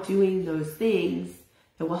now doing those things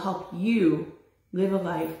that will help you live a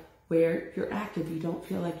life where you're active. You don't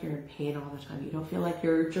feel like you're in pain all the time. You don't feel like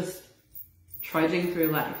you're just trudging through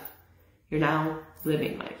life. You're now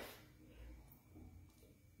living life.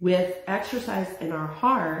 With exercise in our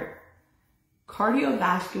heart,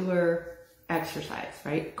 cardiovascular exercise,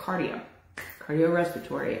 right?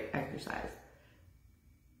 Cardiorespiratory exercise.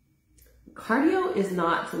 Cardio is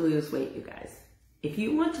not to lose weight, you guys. If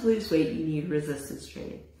you want to lose weight, you need resistance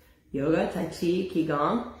training. Yoga, Tai Chi,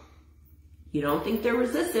 Qigong, you don't think they're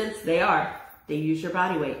resistance, they are. They use your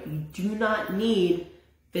body weight. You do not need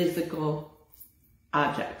physical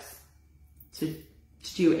objects to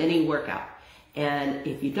do any workout. And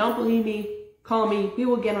if you don't believe me, call me. We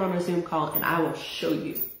will get on a Zoom call and I will show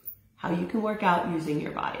you how you can work out using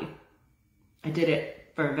your body. I did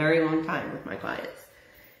it for a very long time with my clients.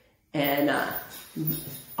 And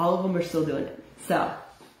all of them are still doing it. So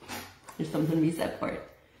there's something to be said for it.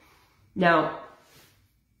 Now,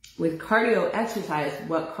 with cardio exercise,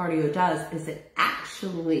 what cardio does is it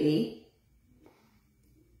actually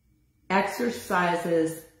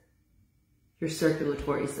exercises your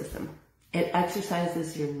circulatory system. It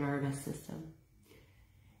exercises your nervous system.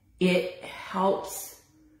 It helps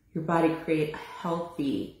your body create a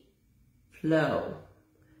healthy flow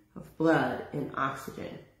of blood and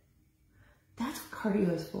oxygen. That's what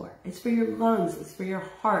cardio is for. It's for your lungs, it's for your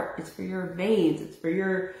heart, it's for your veins, it's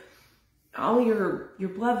for all your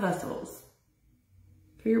blood vessels,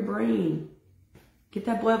 for your brain. Get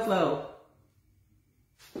that blood flow.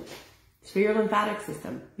 It's for your lymphatic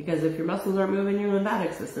system, because if your muscles aren't moving, your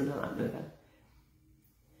lymphatic system's not moving.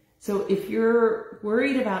 So if you're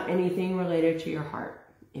worried about anything related to your heart,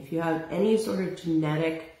 if you have any sort of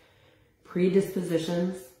genetic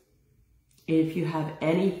predispositions, if you have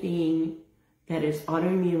anything that is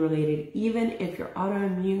autoimmune related, even if your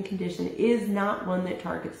autoimmune condition is not one that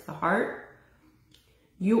targets the heart,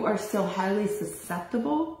 you are still highly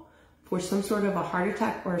susceptible for some sort of a heart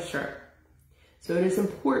attack or a stroke. So it is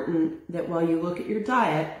important that while you look at your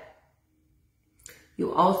diet,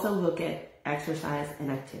 you also look at exercise and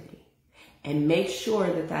activity. And make sure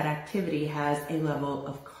that that activity has a level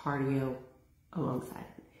of cardio alongside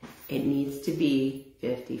it. It needs to be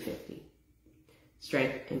 50-50.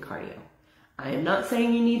 Strength and cardio. I am not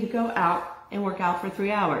saying you need to go out and work out for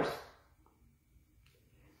 3 hours.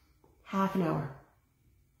 Half an hour.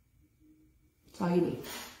 That's all you need.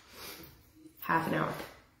 Half an hour.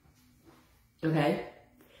 Okay?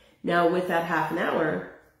 Now with that half an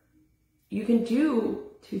hour, you can do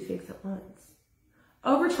 2 things at once.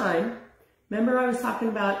 Over time, remember I was talking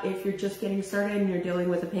about if you're just getting started and you're dealing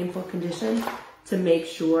with a painful condition, to make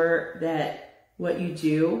sure that what you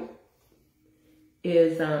do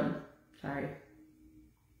is, sorry.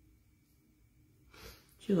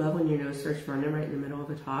 Do you love when your nose starts running right in the middle of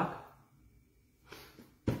a talk?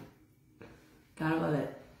 Gotta love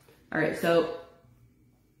it. All right, so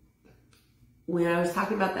when I was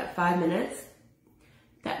talking about that 5 minutes,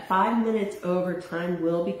 that 5 minutes over time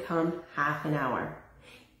will become half an hour.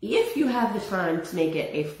 If you have the time to make it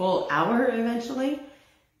a full hour eventually,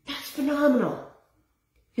 that's phenomenal.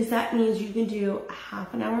 Because that means you can do a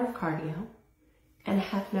half an hour of cardio and a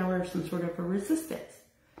half an hour of some sort of a resistance.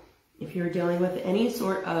 If you're dealing with any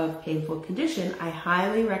sort of painful condition, I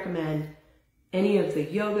highly recommend any of the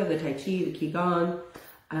yoga, the Tai Chi, the Qigong,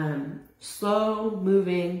 slow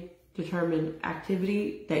moving, determined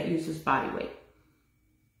activity that uses body weight.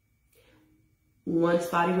 Once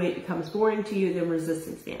body weight becomes boring to you, then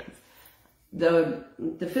resistance bands.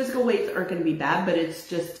 The physical weights aren't going to be bad, but it's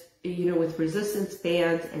just, you know, with resistance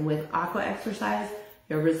bands and with aqua exercise,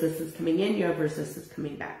 You have resistance coming in, you have resistance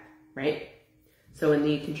coming back, right? So in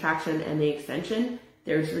the contraction and the extension,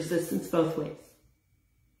 there's resistance both ways.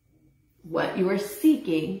 What you are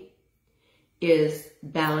seeking is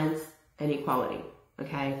balance and equality,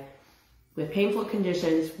 okay? With painful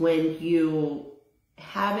conditions, when you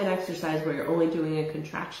have an exercise where you're only doing a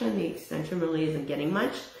contraction, the extension really isn't getting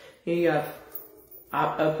much. Here you have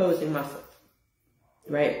opposing muscles,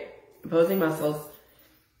 right? Opposing muscles,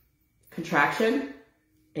 contraction,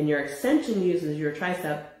 and your extension uses your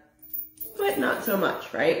tricep, but not so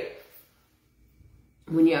much, right?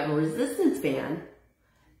 When you have a resistance band,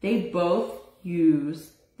 they both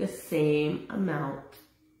use the same amount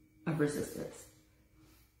of resistance.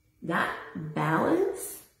 That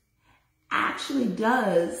balance actually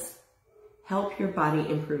does help your body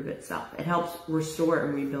improve itself. It helps restore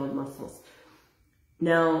and rebuild muscles.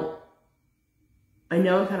 Now, I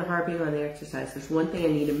know I'm kind of harping on the exercise. There's one thing I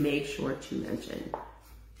need to make sure to mention.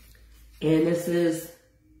 And this is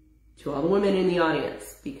to all the women in the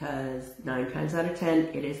audience, because 9 times out of 10,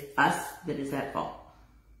 it is us that is at fault.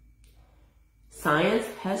 Science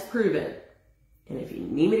has proven, and if you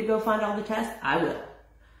need me to go find all the tests, I will.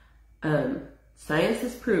 Science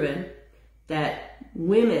has proven that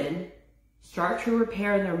women start to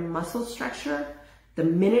repair their muscle structure the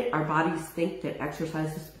minute our bodies think that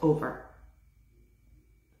exercise is over.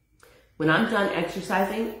 When I'm done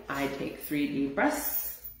exercising, I take 3 deep breaths.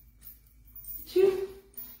 2,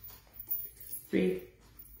 3,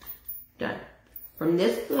 done. From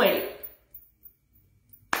this point,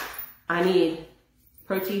 I need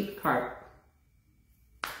protein, carb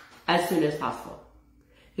as soon as possible,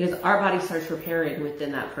 because our body starts repairing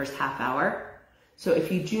within that first half hour. So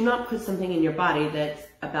if you do not put something in your body that's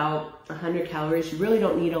about 100 calories, you really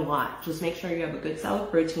don't need a lot. Just make sure you have a good solid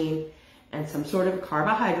protein and some sort of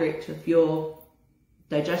carbohydrate to fuel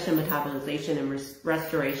digestion, metabolization, and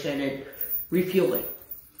restoration and refueling.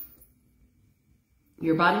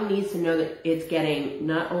 Your body needs to know that it's getting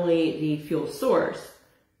not only the fuel source,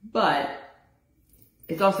 but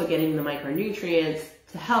it's also getting the micronutrients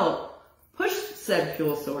to help push said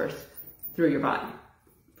fuel source through your body.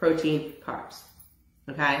 Protein, carbs.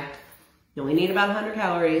 Okay? You only need about 100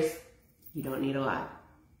 calories. You don't need a lot.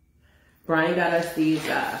 Brian got us these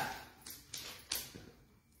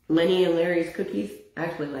Lenny and Larry's cookies. I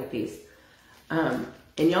actually like these.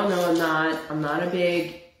 And y'all know I'm not a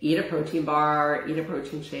big eat a protein bar, eat a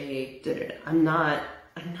protein shake, I'm not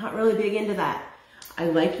really big into that. I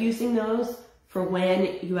like using those for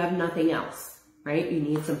when you have nothing else, right? You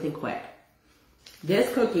need something quick.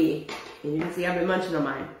 This cookie, and you can see I've been munching on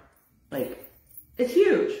mine, like, it's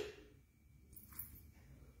huge.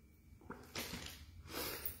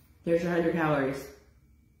 There's your 100 calories.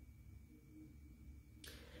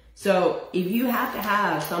 So if you have to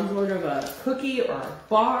have some sort of a cookie or a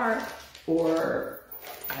bar or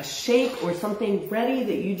a shake or something ready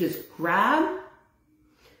that you just grab,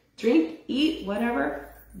 drink, eat, whatever,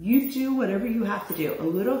 you do whatever you have to do. A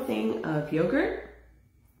little thing of yogurt,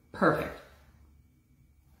 perfect.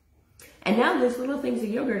 And now those little things of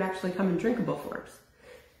yogurt actually come in drinkable forms.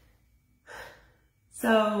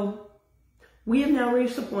 So we have now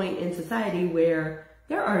reached a point in society where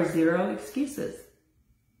there are 0 excuses.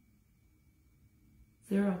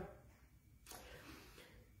 0.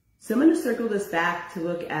 So I'm going to circle this back to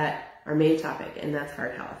look at our main topic, and that's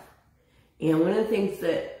heart health. And one of the things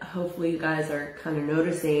that hopefully you guys are kind of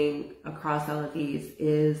noticing across all of these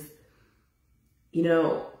is, you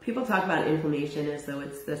know, people talk about inflammation as though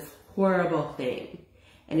it's this horrible thing.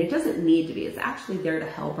 And it doesn't need to be. It's actually there to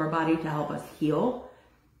help our body, to help us heal.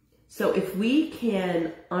 So if we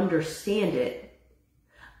can understand it,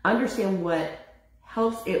 understand what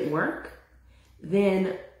helps it work,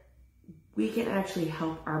 then we can actually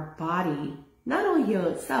help our body not only heal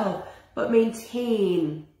itself, but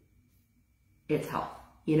maintain its health,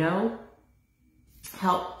 you know?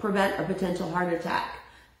 Help prevent a potential heart attack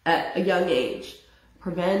at a young age,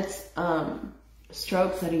 prevent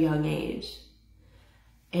strokes at a young age.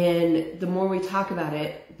 And the more we talk about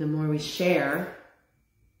it, the more we share,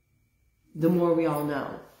 the more we all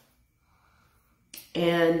know.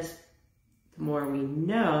 And the more we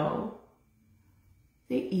know,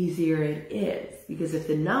 the easier it is. Because if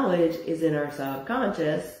the knowledge is in our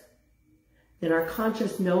subconscious, then our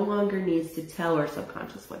conscious no longer needs to tell our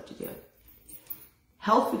subconscious what to do.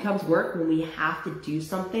 Health becomes work when we have to do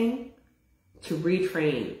something to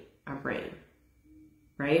retrain our brain,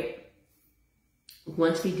 right?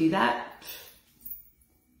 Once we do that,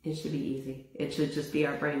 it should be easy. It should just be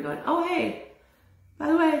our brain going, oh, hey, by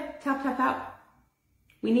the way, tap, tap, tap.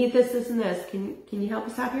 We need this, this, and this. Can you help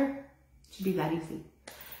us out here? It should be that easy.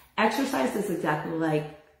 Exercise is exactly like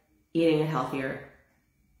eating a healthier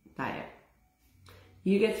diet.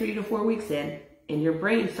 You get 3 to 4 weeks in, and your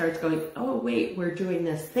brain starts going, oh wait, we're doing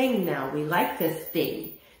this thing now. We like this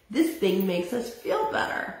thing. This thing makes us feel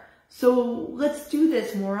better. So let's do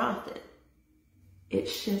this more often. It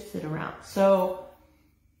shifts it around. So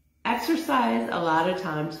exercise, a lot of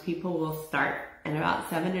times people will start, and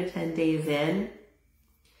about 7 to 10 days in,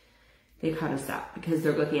 they kind of stop because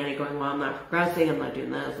they're looking at it going, well, I'm not progressing, I'm not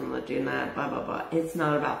doing this, I'm not doing that, blah, blah, blah. It's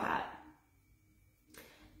not about that.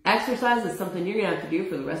 Exercise is something you're going to have to do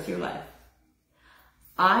for the rest of your life.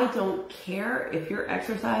 I don't care if your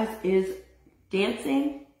exercise is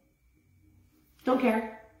dancing. Don't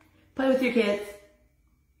care. Play with your kids.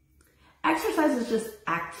 Exercise is just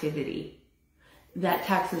activity that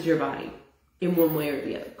taxes your body in one way or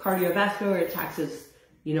the other. Cardiovascular, it taxes,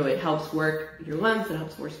 it helps work your lungs, it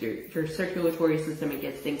helps work your circulatory system, it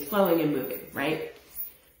gets things flowing and moving, right?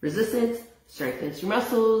 Resistance strengthens your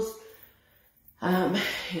muscles.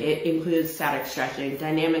 It includes static stretching,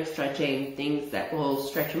 dynamic stretching, things that will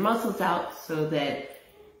stretch your muscles out so that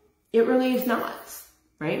it relieves knots,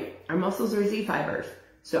 right? Our muscles are Z fibers.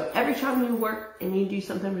 So every time you work and you do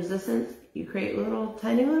something resistance, you create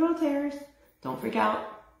tiny little tears. Don't freak out.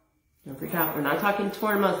 Don't freak out. We're not talking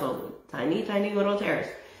torn muscle, tiny, tiny little tears.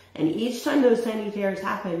 And each time those tiny tears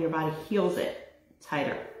happen, your body heals it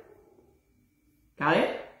tighter. Got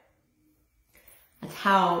it? That's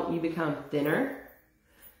how you become thinner,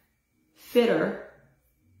 fitter,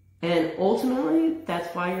 and ultimately,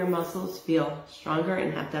 that's why your muscles feel stronger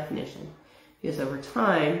and have definition. Because over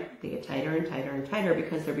time, they get tighter and tighter and tighter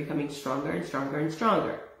because they're becoming stronger and stronger and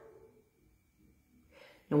stronger.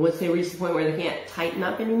 And once they reach the point where they can't tighten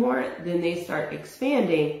up anymore, then they start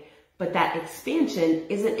expanding, but that expansion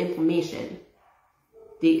isn't inflammation.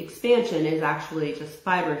 The expansion is actually just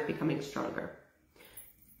fibers becoming stronger.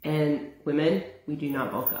 And women, we do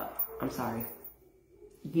not bulk up. I'm sorry.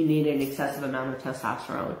 You need an excessive amount of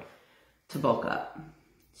testosterone to bulk up.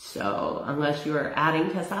 So unless you are adding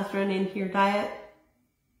testosterone into your diet,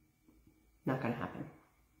 not going to happen.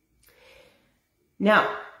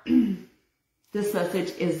 Now, this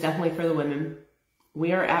message is definitely for the women.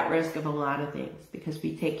 We are at risk of a lot of things because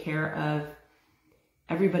we take care of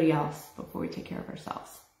everybody else before we take care of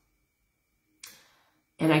ourselves.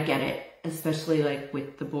 And I get it, especially like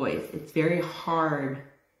with the boys. It's very hard.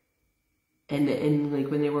 And like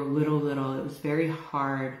when they were little, it was very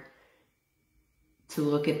hard to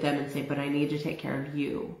look at them and say, but I need to take care of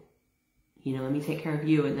you. Let me take care of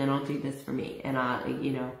you and then I'll do this for me. And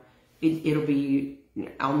it'll be,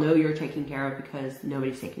 I'll know you're taken care of because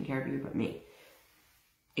nobody's taking care of you but me.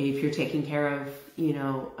 If you're taking care of,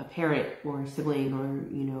 a parent or a sibling or,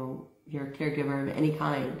 you're a caregiver of any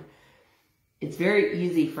kind, it's very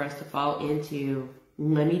easy for us to fall into,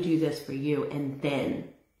 let me do this for you, and then.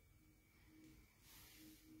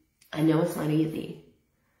 I know it's not easy,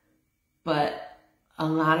 but a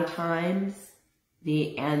lot of times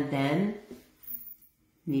the and then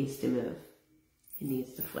needs to move. It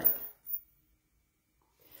needs to flip.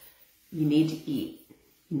 You need to eat.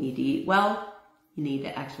 You need to eat well. You need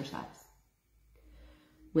to exercise.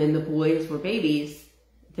 When the boys were babies,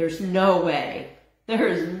 there's no way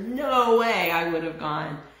I would have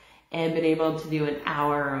gone and been able to do an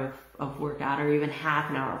hour of workout or even half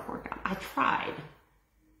an hour of workout. I tried.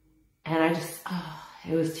 And I just,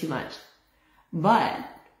 it was too much. But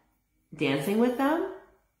dancing with them,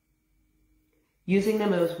 using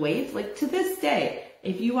them as weights, like to this day,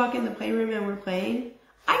 if you walk in the playroom and we're playing,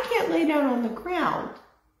 I can't lay down on the ground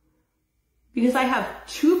because I have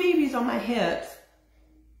 2 babies on my hips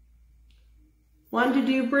wanting to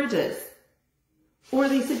do bridges. Or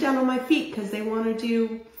they sit down on my feet because they want to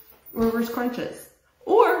do reverse crunches.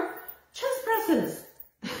 Or chest presses.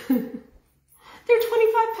 They're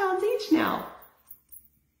 25 pounds each now.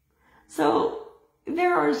 So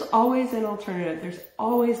there is always an alternative. There's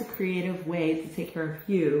always a creative way to take care of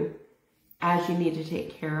you as you need to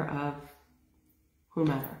take care of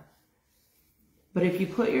whomever. But if you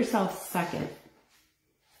put yourself second,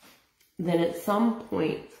 then at some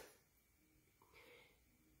point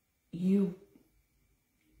you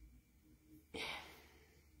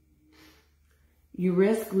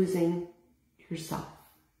risk losing yourself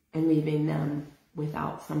and leaving them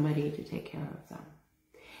without somebody to take care of them.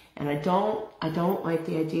 And I don't like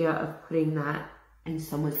the idea of putting that in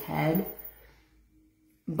someone's head.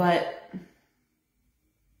 But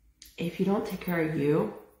if you don't take care of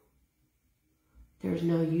you, there's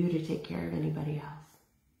no you to take care of anybody else.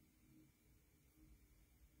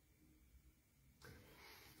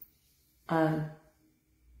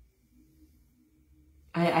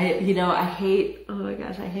 I hate, oh my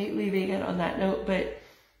gosh, I hate leaving it on that note, but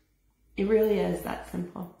it really is that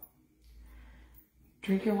simple.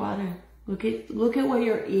 Drink your water. Look at what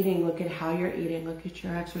you're eating. Look at how you're eating. Look at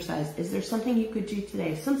your exercise. Is there something you could do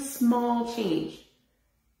today? Some small change.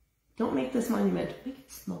 Don't make this monumental. Make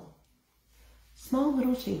it small. Small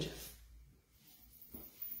little changes.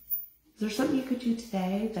 Is there something you could do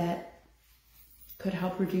today that could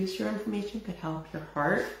help reduce your inflammation, could help your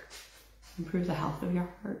heart, improve the health of your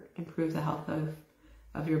heart, improve the health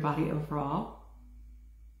of your body overall?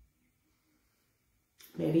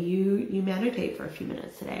 Maybe you meditate for a few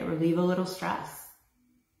minutes today, relieve a little stress.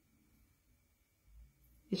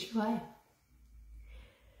 It's your life.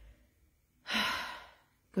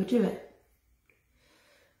 Go do it.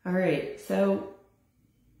 All right, so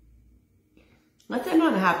let's end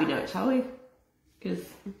on a happy note, shall we? Because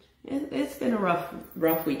it's been a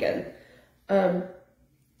rough weekend. All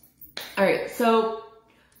right, so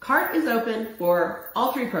CART is open for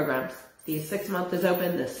all 3 programs. The 6-month is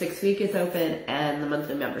open, the 6-week is open, and the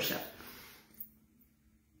monthly membership.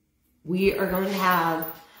 We are going to have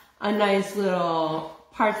a nice little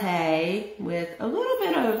party with a little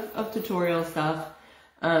bit of tutorial stuff.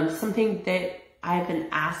 Something that I've been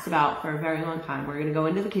asked about for a very long time. We're going to go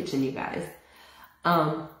into the kitchen, you guys.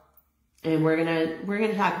 And we're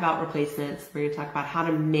gonna talk about replacements. We're gonna talk about how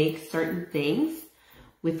to make certain things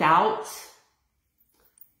without,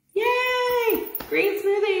 yay, green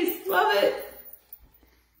smoothies, love it.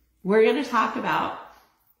 We're gonna talk about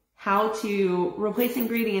how to replace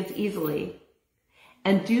ingredients easily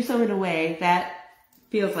and do so in a way that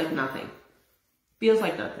feels like nothing.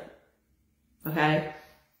 Okay?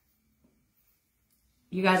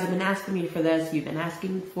 You guys have been asking me for this. You've been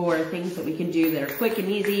asking for things that we can do that are quick and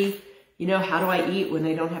easy. You know, how do I eat when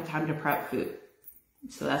I don't have time to prep food?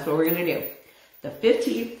 So that's what we're going to do. The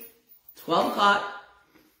 15th, 12 o'clock,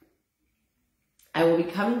 I will be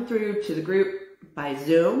coming through to the group by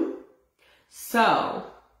Zoom. So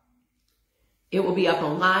it will be up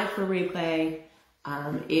on live for replay.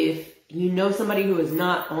 If you know somebody who is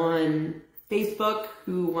not on Facebook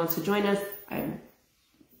who wants to join us, I'm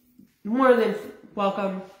more than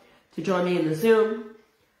welcome to join me in the Zoom.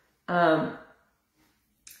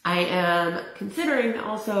 I am considering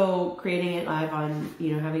also creating it live on,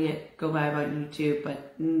 having it go live on YouTube,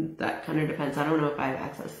 but that kind of depends. I don't know if I have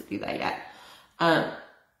access to do that yet.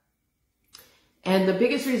 And the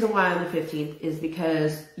biggest reason why on the 15th is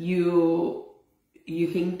because you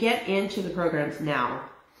can get into the programs now.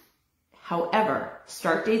 However,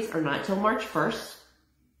 start dates are not till March 1st.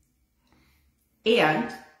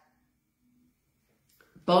 And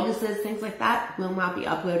bonuses, things like that, will not be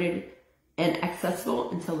uploaded and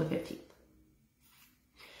accessible until the 15th.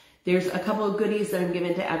 There's a couple of goodies that I'm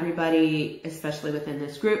giving to everybody, especially within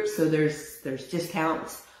this group. So there's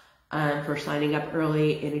discounts for signing up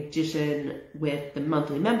early. In addition, with the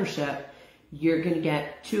monthly membership, you're going to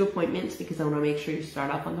get 2 appointments because I want to make sure you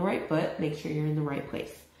start off on the right foot, make sure you're in the right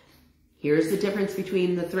place. Here's the difference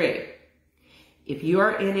between the 3. If you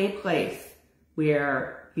are in a place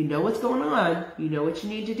where you know what's going on, you know what you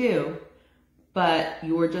need to do, but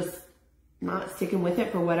you're just not sticking with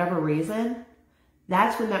it for whatever reason,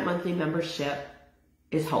 that's when that monthly membership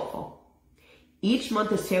is helpful. Each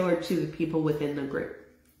month is tailored to the people within the group,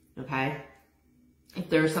 okay? If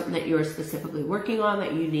there's something that you're specifically working on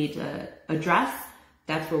that you need to address,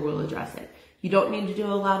 that's where we'll address it. You don't need to do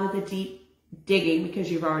a lot of the deep digging because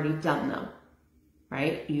you've already done them,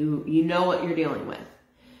 right? You know what you're dealing with.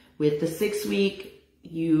 With the 6-week,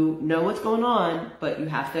 you know what's going on, but you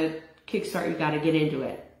have to kickstart, you got to get into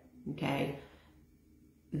it, okay?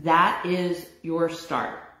 That is your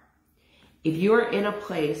start. If you're in a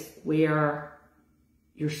place where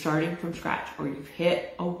you're starting from scratch or you've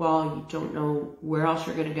hit a wall, you don't know where else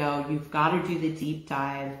you're going to go, you've got to do the deep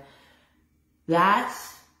dive,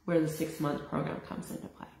 that's where the 6-month program comes into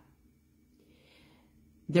play.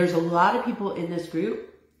 There's a lot of people in this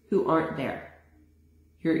group who aren't there.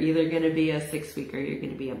 You're either going to be a 6-week or you're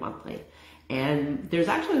going to be a monthly. And there's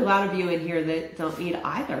actually a lot of you in here that don't need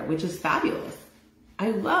either, which is fabulous.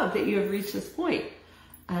 I love that you have reached this point.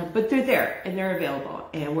 But they're there and they're available.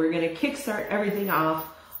 And we're going to kickstart everything off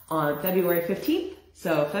on February 15th.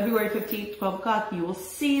 So February 15th, 12 o'clock, you will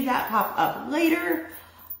see that pop up later.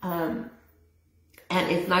 And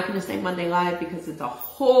it's not going to say Monday Live because it's a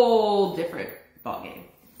whole different ballgame.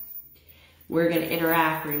 We're going to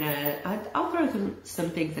interact. We're going to, I'll throw some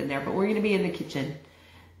things in there, but we're going to be in the kitchen.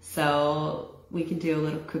 So we can do a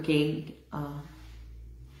little cooking, a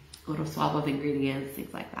little swap of ingredients,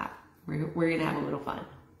 things like that. We're going to have a little fun.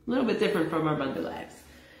 A little bit different from our Monday Lives.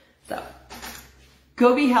 So,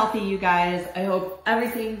 go be healthy, you guys. I hope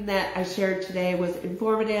everything that I shared today was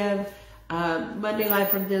informative. Monday Live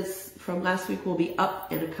from last week will be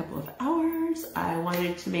up in a couple of hours. I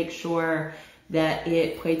wanted to make sure that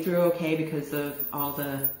it played through okay because of all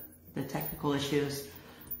the technical issues.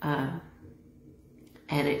 And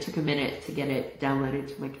it took a minute to get it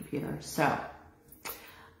downloaded to my computer. So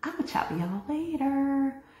I will chat with y'all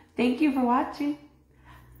later. Thank you for watching.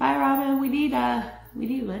 Bye, Robin. We need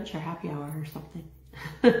lunch or happy hour or something.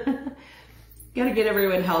 Gotta get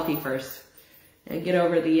everyone healthy first and get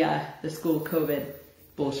over the school COVID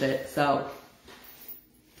bullshit. So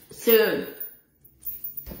soon.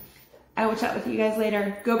 I will chat with you guys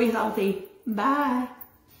later. Go be healthy. Bye.